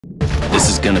This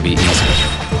is gonna be easy.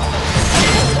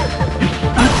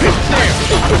 There!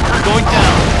 Going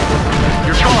down!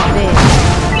 You're gone!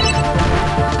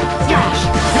 Slash!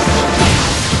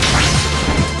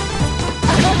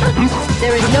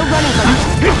 There is no running from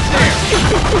this. There!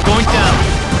 Going down!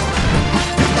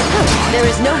 There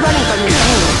is no running from this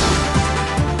pain.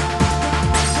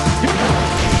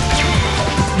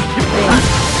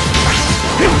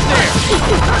 There!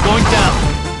 Going down!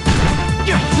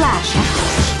 Slash!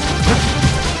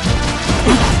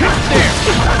 There!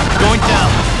 Going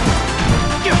down!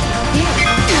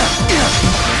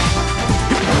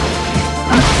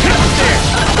 There!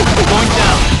 Going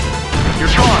down!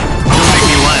 You're gone! Don't make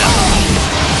me laugh.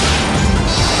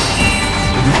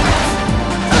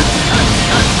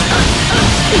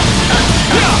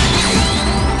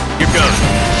 Here goes!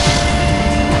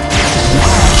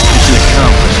 Mission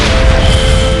accomplished.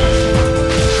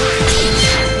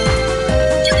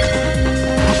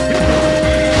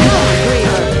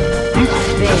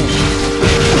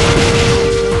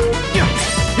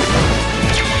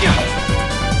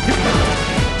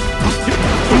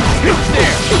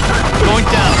 There! Going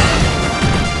down!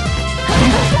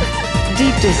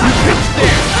 Deep Dissidia.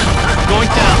 There! Going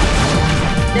down!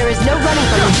 There is no running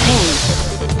from this pain.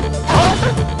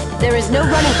 There is no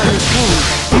running from this pain.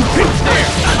 There!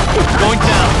 Going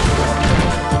down!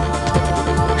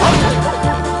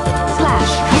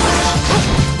 Slash!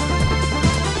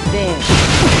 There.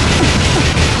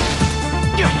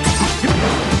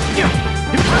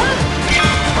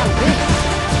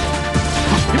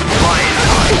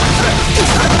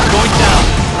 Going down!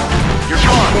 You're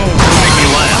gone! Don't make me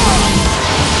laugh.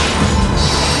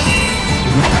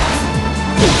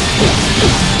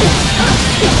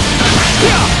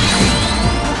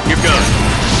 Here goes!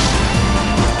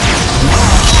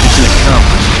 Mission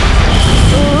accomplished.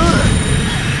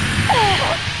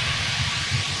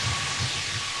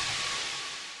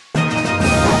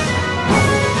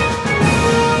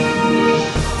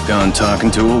 Gone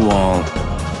talking to a wall.